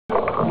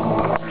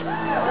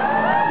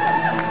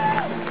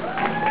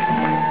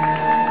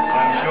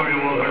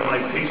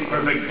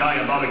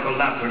diabolical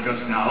laughter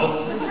just now.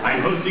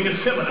 I'm hosting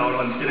a seminar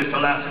on sinister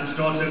laughs and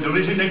snorts of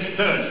derision next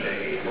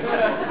Thursday.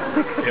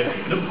 There's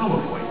even a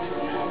PowerPoint.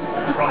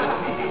 Trust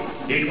me,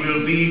 it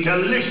will be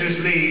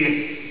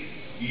deliciously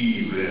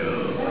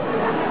evil.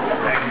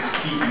 And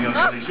speaking of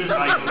delicious,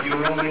 I hope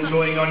you're all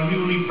enjoying our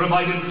newly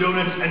provided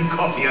donuts and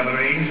coffee I've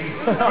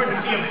arranged,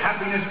 courtesy of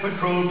Happiness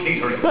Patrol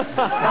Catering.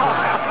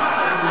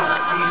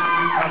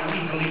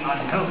 Equally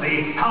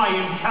unhealthy, high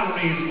in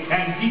calories,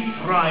 and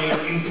deep-fried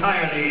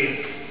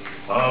entirely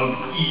of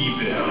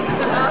evil.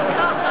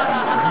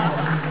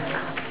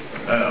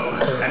 Oh,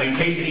 and in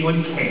case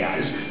anyone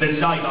cares, the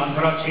Zygons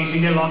are out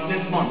chasing their Loch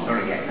Ness monster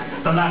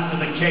again. The last of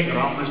the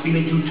Jaggeroff was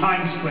feeling too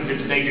time-splintered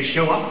today to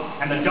show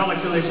up, and the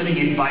Daleks are listening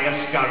in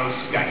via Scarrow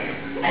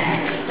Skype.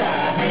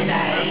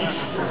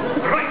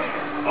 Right,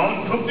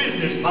 on to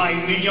business, my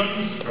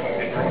minions.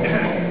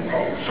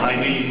 I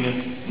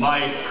mean, my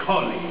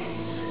colleagues.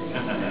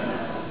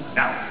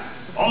 Now,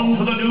 on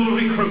to the new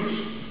recruits.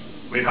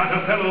 We've had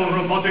a fellow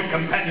robotic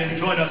companion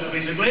join us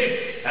recently,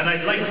 and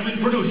I'd like to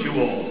introduce you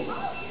all.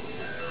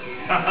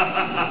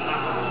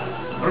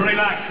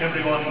 Relax,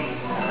 everyone.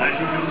 As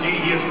you can see,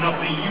 he is not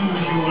the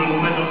usual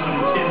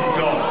meddlesome tin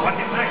dog, but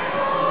in fact,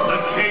 the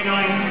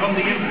canine from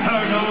the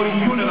Inferno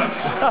universe.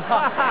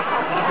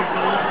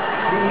 Logical,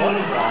 cruel,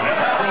 and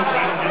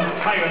programmed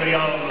entirely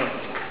of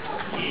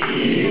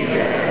evil.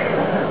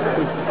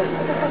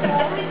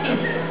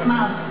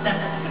 Master.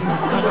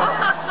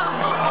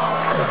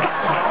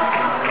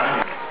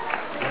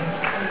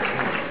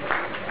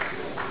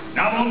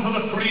 Now on to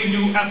the 3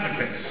 new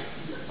applicants.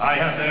 I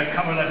have their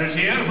cover letters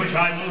here, which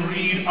I will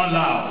read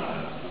aloud.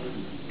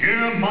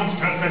 Dear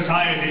Monster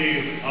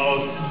Society of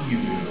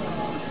Evil,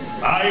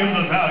 I am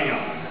the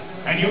Valiant,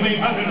 and you may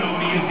better know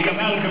me as the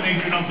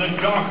amalgamation of the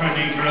darker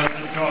nature of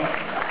the dark.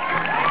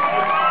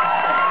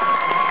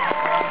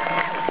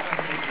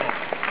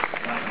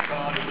 My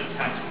card is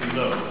attached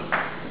below.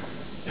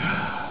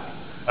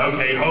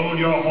 Okay, hold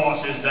your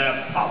horses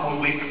there,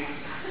 Popplewick.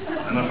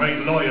 I'm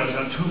afraid lawyers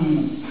are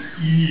too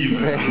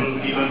evil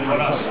even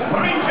for us.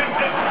 Preach it,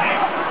 this thing!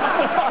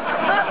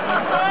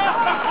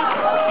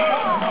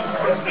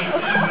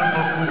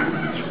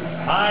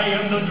 I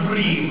am the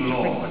Dream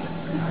Lord.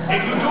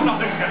 If you do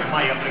not accept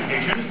my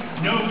application,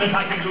 know that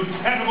I can do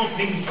terrible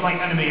things to my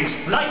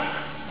enemies, like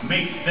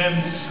make them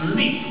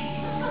sleep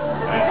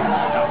and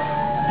stuff.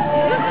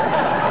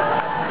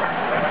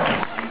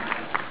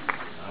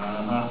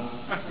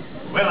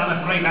 Well, I'm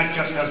afraid that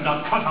just does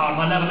not cut our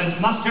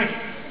malevolent mustard.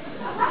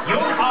 You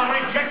are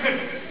rejected.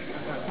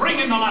 Bring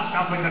in the last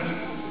applicant.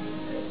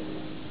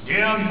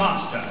 Dear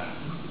Master,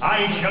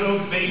 I shall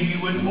obey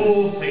you in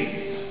all things.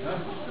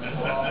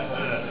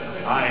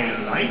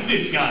 I like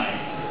this guy.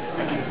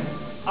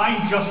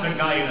 I'm just a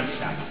guy in a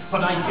sack,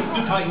 but I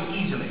hypnotize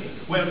easily,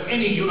 wear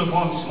any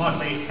uniform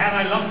smartly, and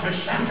I love to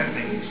shout at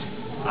things.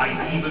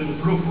 I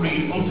even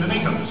proofread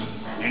ultimatums.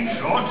 In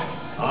short,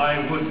 I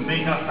would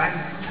make a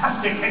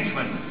fantastic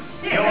henchman.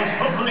 Yours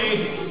hopefully,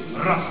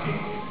 Rusty.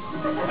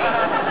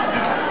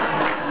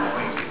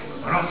 Wait,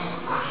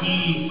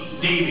 Rusty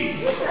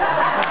Davies.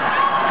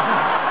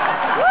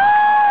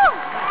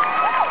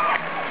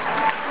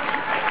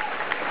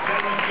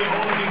 Let's give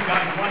all these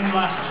guys one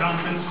last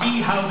chance and see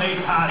how they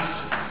pass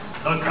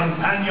the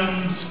companion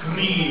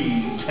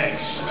scream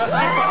test.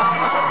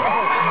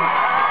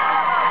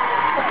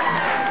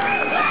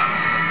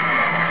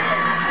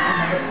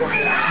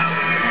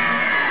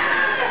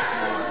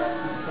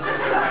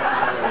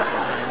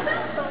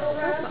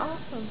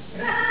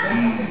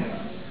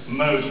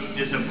 Most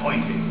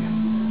disappointing.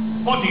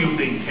 What do you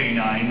think,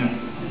 Canine?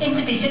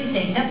 Insufficient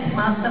data,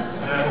 Master.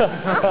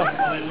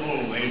 As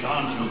always,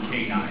 aren't you,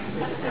 Canine?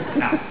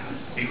 Now,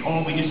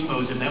 before we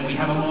dispose of them, we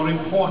have a more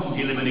important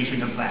elimination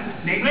to plan.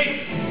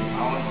 Namely,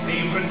 our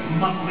favorite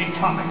monthly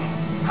topic,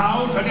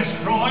 how to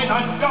destroy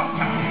the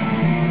Doctor.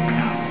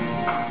 Now,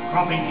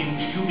 cropping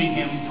him, shooting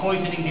him,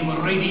 poisoning him,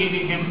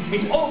 irradiating him,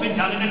 it's all been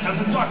done and it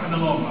doesn't work in the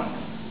long run.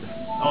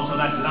 Also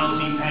that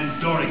lousy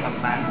Pandorica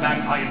plan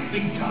backfired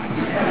big time.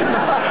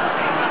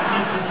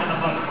 Listen to the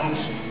bug, folks.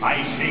 I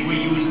say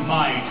we use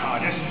my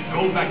TARDIS,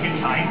 go back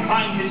in time,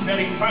 find his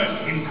very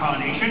first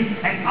incarnation,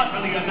 and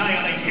utterly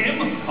annihilate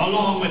him,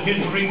 along with his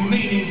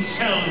remaining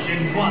cells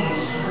in one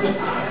swoop.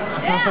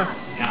 Yeah.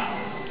 Now,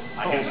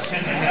 I have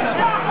sent a message,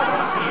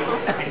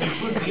 and he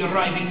should be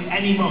arriving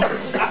any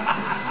moment.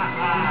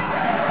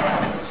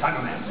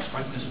 Cyberman,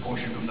 strike this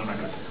portion from the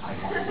record. I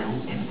have no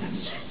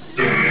evidence.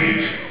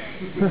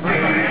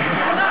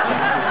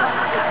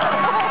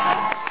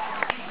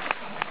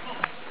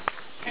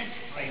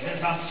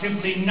 Catchphrases are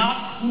simply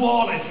not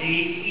quality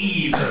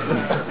evil.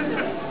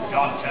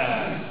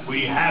 Doctor,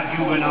 we have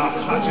you in our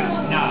clutches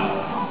now.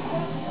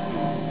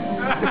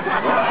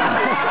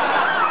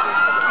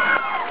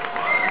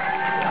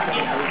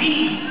 It's he,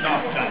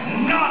 Doctor,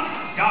 not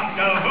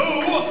Doctor Who.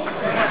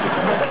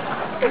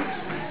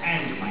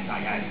 And my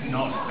guy is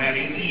not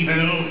very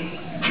evil.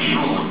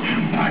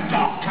 The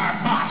Doctor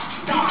must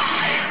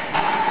die!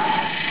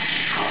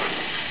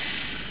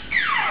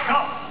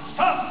 Stop!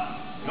 Stop!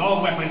 Your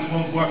weapons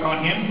won't won't work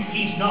on him.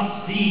 He's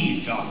not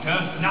the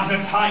Doctor, not a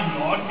Time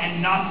Lord,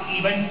 and not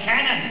even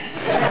canon.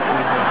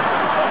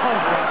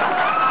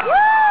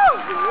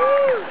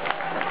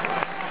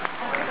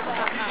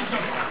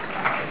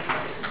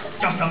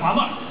 Just a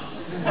bummer.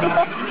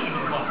 Not even an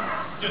evil one.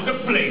 Just a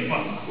plain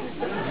one.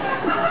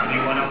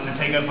 Anyone else to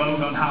take a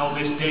vote on how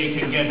this day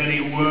can get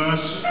any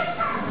worse?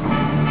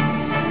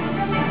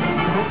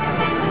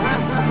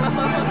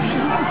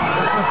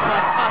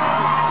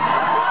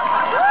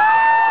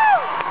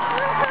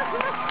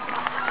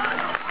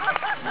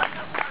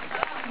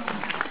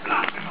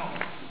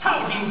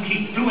 How do you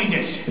keep doing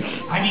this?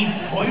 I mean,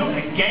 foiled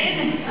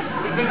again?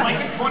 This is like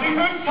the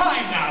 23rd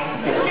time now.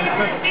 It's getting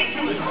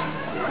ridiculous.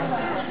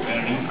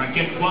 Well, you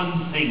forget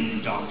one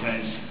thing,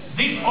 Doctors.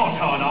 This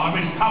Auton arm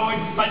is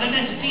powered by the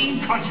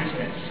Nestine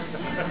consciousness.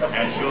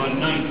 As your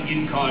ninth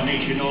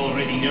incarnation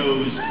already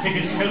knows, it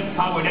is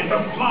self-powered and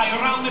will fly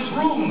around this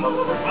room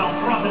while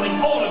throttling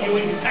all of you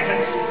in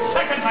seconds.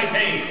 Seconds, I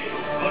say.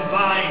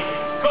 Goodbye.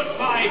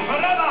 Goodbye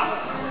forever.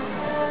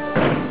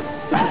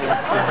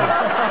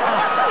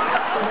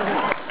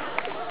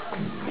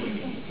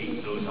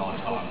 Hate those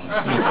Autons.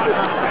 Very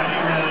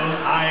well,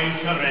 I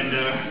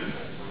surrender.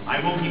 I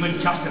won't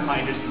even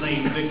justify this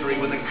lame victory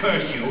with a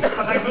curse you, but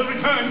I will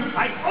return.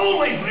 I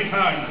always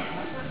return.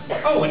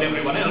 Oh, and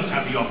everyone else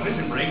have your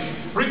prison breaks.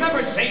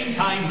 Remember, same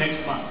time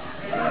next month.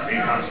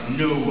 Because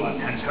no one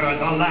has heard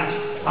the last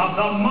of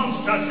the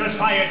Monster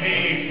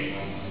Society.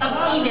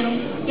 Of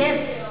evil. Yes,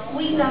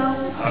 we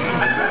know.